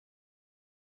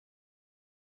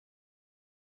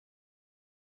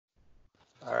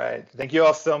All right. Thank you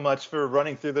all so much for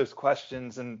running through those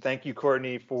questions, and thank you,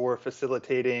 Courtney, for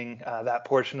facilitating that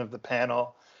portion of the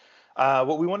panel.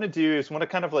 What we want to do is want to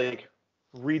kind of like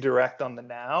redirect on the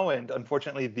now, and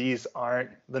unfortunately, these aren't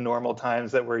the normal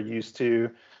times that we're used to.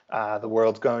 The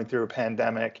world's going through a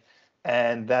pandemic,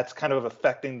 and that's kind of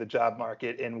affecting the job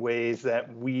market in ways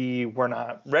that we were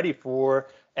not ready for,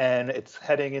 and it's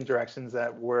heading in directions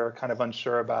that we're kind of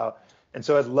unsure about. And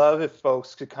so I'd love if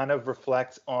folks could kind of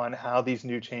reflect on how these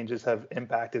new changes have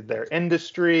impacted their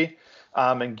industry,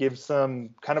 and give some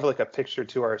kind of like a picture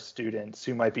to our students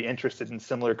who might be interested in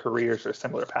similar careers or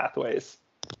similar pathways.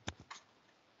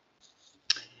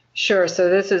 Sure. So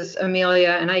this is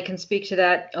Amelia, and I can speak to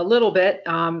that a little bit.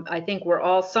 I think we're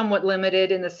all somewhat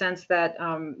limited in the sense that,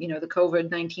 the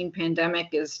COVID-19 pandemic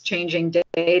is changing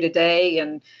day to day,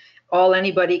 and all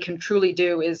anybody can truly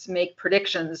do is make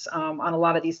predictions on a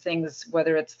lot of these things,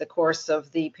 whether it's the course of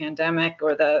the pandemic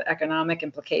or the economic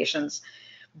implications.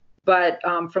 But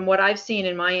from what I've seen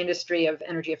in my industry of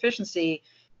energy efficiency,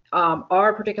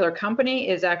 our particular company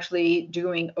is actually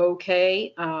doing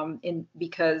okay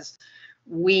because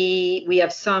we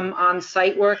have some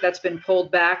on-site work that's been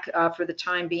pulled back for the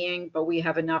time being, but we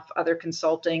have enough other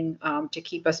consulting to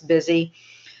keep us busy.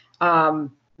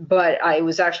 But I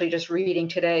was actually just reading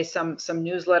today some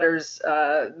newsletters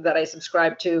that I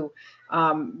subscribe to,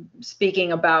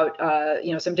 speaking about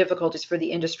some difficulties for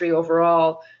the industry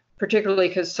overall, particularly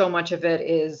because so much of it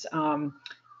is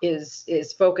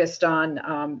focused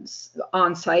on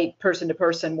on-site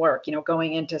person-to-person work.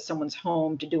 Going into someone's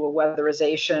home to do a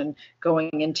weatherization,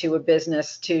 going into a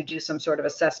business to do some sort of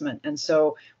assessment. And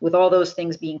so, with all those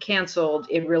things being canceled,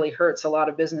 it really hurts a lot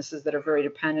of businesses that are very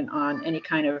dependent on any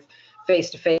kind of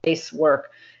face-to-face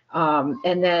work.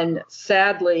 And then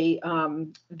sadly,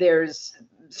 there's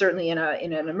certainly in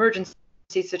an emergency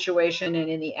situation and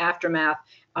in the aftermath,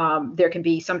 there can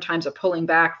be sometimes a pulling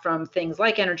back from things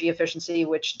like energy efficiency,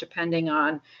 which depending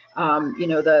on,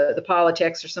 the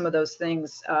politics or some of those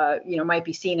things, might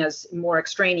be seen as more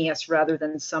extraneous rather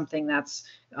than something that's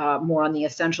more on the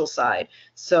essential side.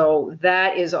 So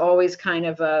that is always kind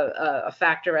of a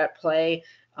factor at play.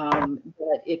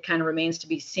 But it kind of remains to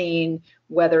be seen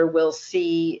whether we'll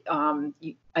see,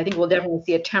 I think we'll definitely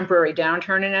see a temporary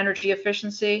downturn in energy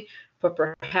efficiency, but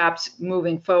perhaps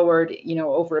moving forward,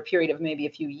 over a period of maybe a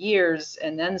few years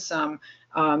and then some,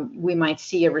 we might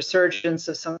see a resurgence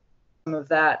of some of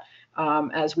that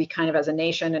as we kind of, as a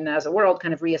nation and as a world,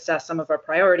 kind of reassess some of our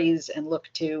priorities and look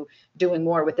to doing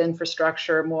more with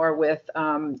infrastructure, more with,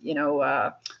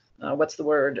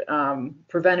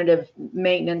 preventative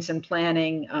maintenance and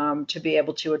planning to be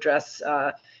able to address,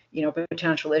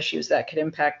 potential issues that could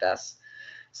impact us.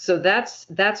 So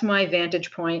that's my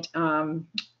vantage point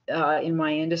in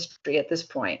my industry at this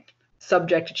point,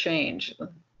 subject to change.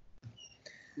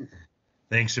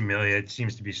 Thanks, Amelia. It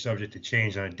seems to be subject to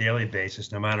change on a daily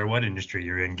basis, no matter what industry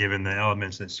you're in, given the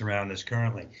elements that surround us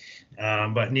currently.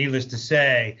 But needless to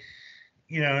say,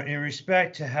 in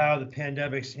respect to how the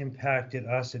pandemic's impacted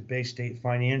us at Bay State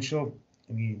Financial,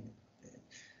 I mean,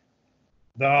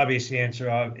 the obvious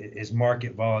answer is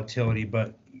market volatility,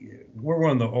 but we're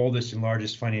one of the oldest and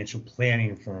largest financial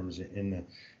planning firms in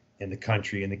the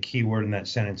country, and the key word in that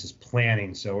sentence is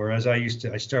planning. So whereas I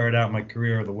started out my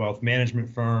career with a wealth management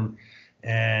firm,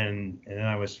 and then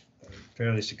I was a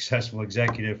fairly successful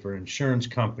executive for an insurance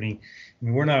company. I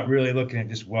mean, we're not really looking at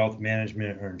just wealth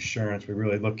management or insurance. We're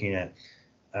really looking at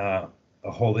a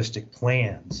holistic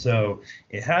plan. So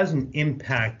it hasn't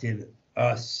impacted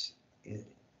us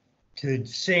to the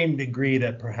same degree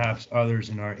that perhaps others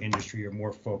in our industry are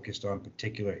more focused on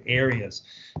particular areas,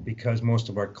 because most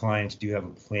of our clients do have a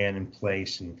plan in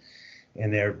place and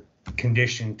they're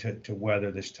conditioned to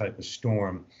weather this type of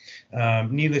storm.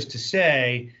 Needless to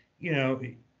say,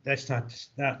 that's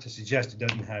not to suggest it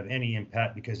doesn't have any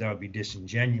impact, because that would be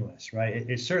disingenuous, right?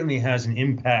 It certainly has an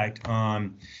impact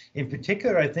on, in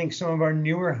particular, I think some of our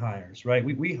newer hires, right?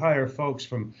 We hire folks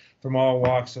from all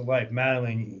walks of life.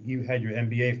 Madeline, you had your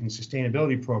MBA from the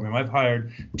sustainability program. I've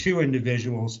hired 2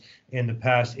 individuals in the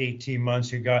past 18 months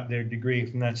who got their degree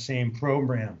from that same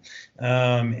program,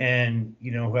 and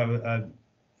who have a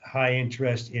high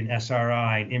interest in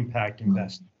SRI and impact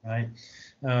investing, right?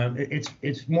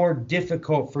 It's more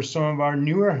difficult for some of our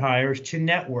newer hires to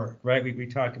network, right? We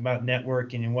talk about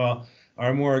networking, and while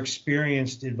our more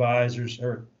experienced advisors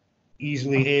are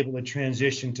easily able to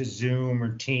transition to Zoom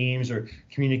or Teams or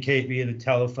communicate via the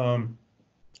telephone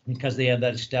because they have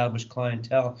that established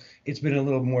clientele, it's been a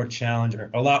lot more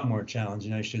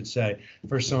challenging, I should say,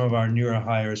 for some of our newer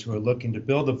hires who are looking to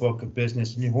build a book of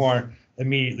business and who aren't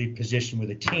immediately positioned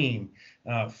with a team.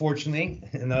 Fortunately,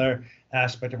 another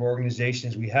aspect of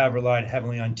organizations, we have relied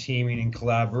heavily on teaming and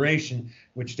collaboration,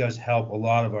 which does help a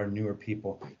lot of our newer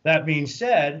people. That being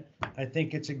said, I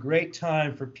think it's a great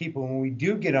time for people when we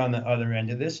do get on the other end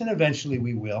of this, and eventually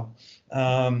we will.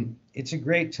 It's a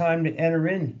great time to enter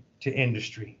into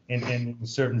industry and in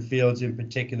certain fields in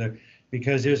particular,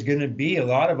 because there's going to be a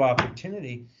lot of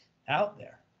opportunity out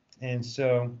there. And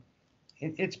so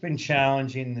it's been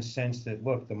challenging in the sense that,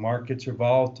 look, the markets are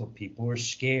volatile, people are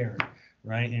scared,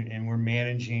 right? And we're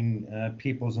managing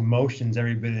people's emotions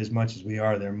every bit as much as we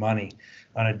are their money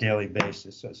on a daily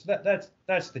basis. So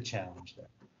that's the challenge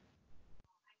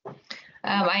there.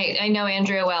 I know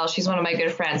Andrea well. She's one of my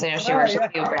good friends. I know she works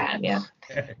with you, Brad. Yeah.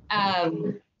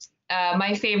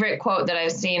 My favorite quote that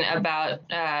I've seen about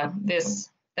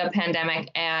the pandemic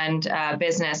and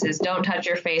business is "Don't touch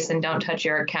your face and don't touch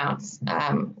your accounts."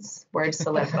 Words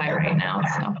to live by right now.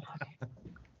 So,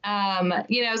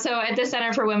 so at the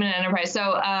Center for Women in Enterprise.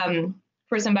 So,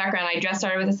 for some background, I just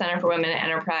started with the Center for Women in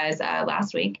Enterprise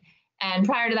last week. And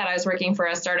prior to that, I was working for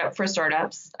a startup for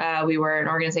startups. We were an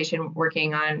organization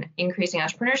working on increasing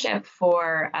entrepreneurship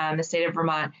for the state of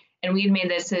Vermont. And we had made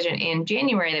the decision in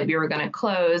January that we were going to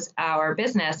close our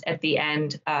business at the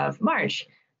end of March,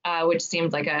 which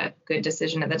seemed like a good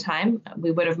decision at the time. We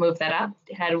would have moved that up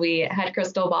had we had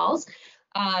crystal balls.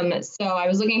 So I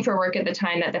was looking for work at the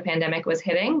time that the pandemic was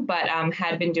hitting, but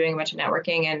had been doing a bunch of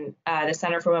networking, and the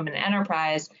Center for Women in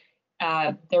Enterprise,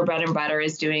 their bread and butter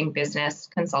is doing business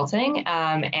consulting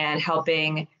and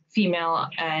helping female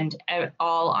and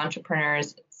all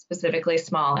entrepreneurs, specifically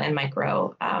small and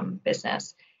micro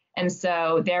business. And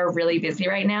so they're really busy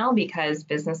right now because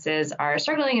businesses are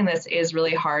struggling, and this is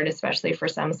really hard, especially for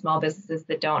some small businesses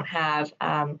that don't have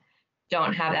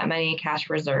that many cash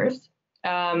reserves.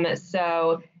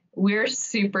 So we're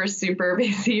super, super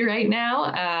busy right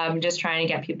now, just trying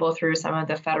to get people through some of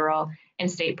the federal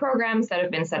and state programs that have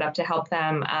been set up to help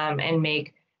them and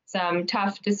make some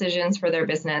tough decisions for their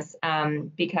business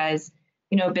because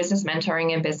business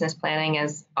mentoring and business planning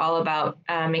is all about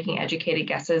making educated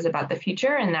guesses about the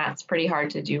future, and that's pretty hard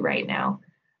to do right now.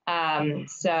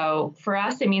 So for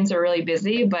us, it means we're really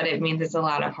busy, but it means it's a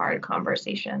lot of hard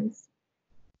conversations.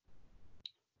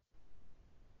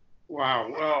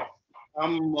 Wow. Well,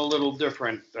 I'm a little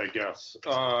different, I guess.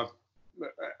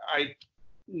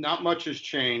 Not much has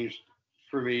changed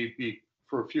for me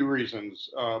for a few reasons.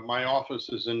 My office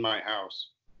is in my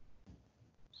house,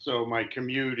 so my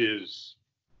commute is,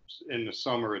 in the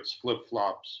summer, it's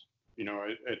flip-flops.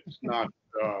 It's not.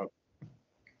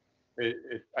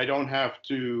 I don't have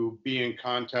to be in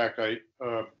contact. I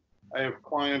have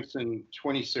clients in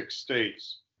 26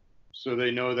 states, so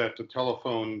they know that the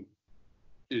telephone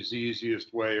is the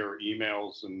easiest way, or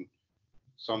emails and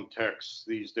some texts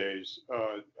these days.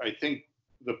 I think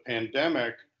the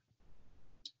pandemic,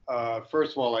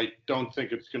 first of all, I don't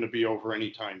think it's going to be over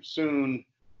anytime soon.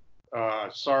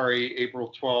 Sorry,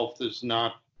 April 12th is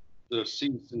not the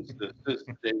cease and desist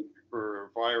date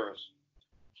for virus.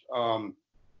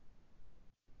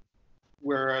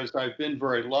 Whereas I've been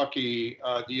very lucky,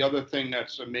 the other thing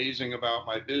that's amazing about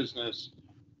my business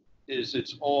is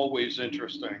it's always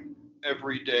interesting.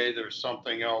 Every day there's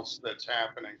something else that's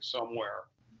happening somewhere.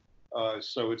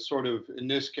 So it's sort of, in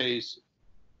this case,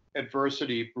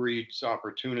 adversity breeds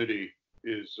opportunity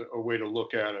is a way to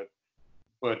look at it.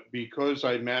 But because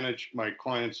I manage my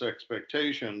clients'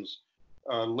 expectations,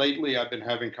 lately I've been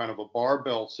having kind of a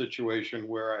barbell situation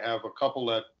where I have a couple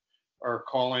that are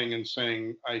calling and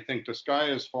saying, I think the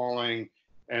sky is falling,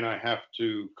 and I have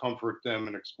to comfort them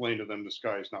and explain to them the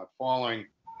sky is not falling.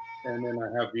 And then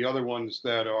I have the other ones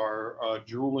that are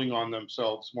drooling on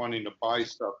themselves, wanting to buy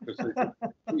stuff because they think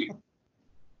it's cheap.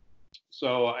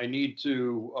 So I need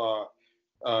to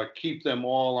keep them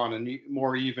all on a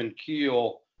more even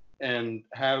keel and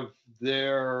have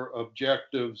their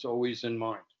objectives always in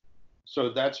mind.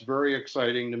 So that's very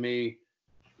exciting to me.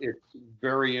 It's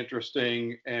very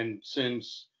interesting. And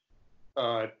since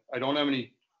I don't have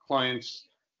any clients,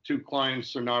 two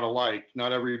clients are not alike.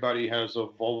 Not everybody has a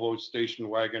Volvo station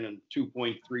wagon and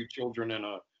 2.3 children and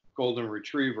a golden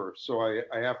retriever. So I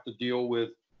have to deal with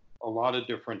a lot of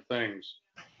different things.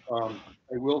 I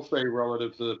will say,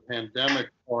 relative to the pandemic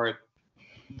part,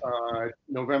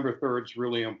 November 3rd is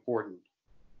really important.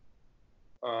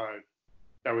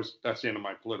 That's the end of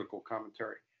my political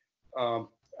commentary.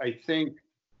 I think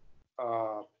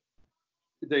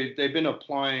they've been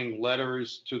applying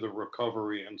letters to the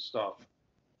recovery and stuff.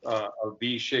 A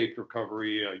V-shaped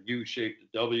recovery, a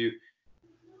U-shaped W.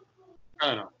 I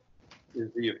don't know,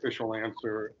 is the official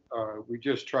answer. We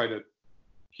just try to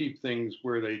keep things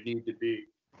where they need to be.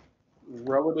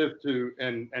 relative to,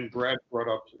 and Brad brought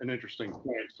up an interesting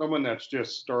point, someone that's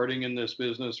just starting in this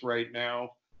business right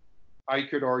now, I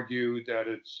could argue that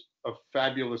it's a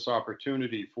fabulous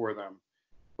opportunity for them,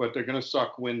 but they're going to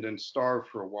suck wind and starve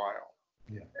for a while.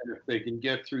 Yeah. And if they can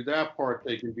get through that part,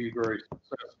 they can be very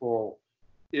successful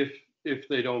if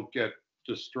they don't get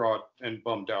distraught and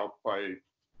bummed out by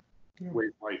the way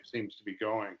life seems to be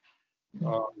going.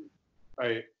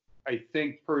 I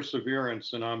think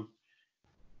perseverance, and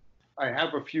I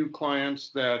have a few clients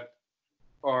that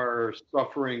are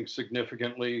suffering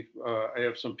significantly. I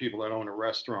have some people that own a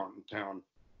restaurant in town,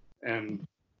 and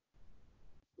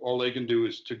all they can do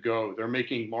is to go. They're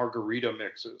making margarita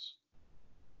mixes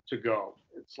to go.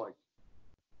 It's like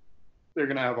they're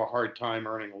going to have a hard time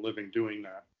earning a living doing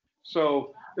that.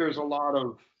 So there's a lot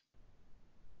of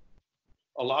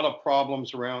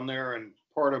problems around there, and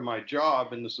part of my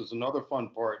job, and this is another fun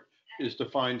part, is to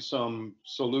find some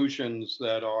solutions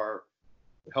that are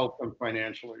help them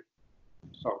financially.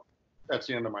 So that's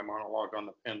the end of my monologue on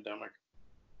the pandemic.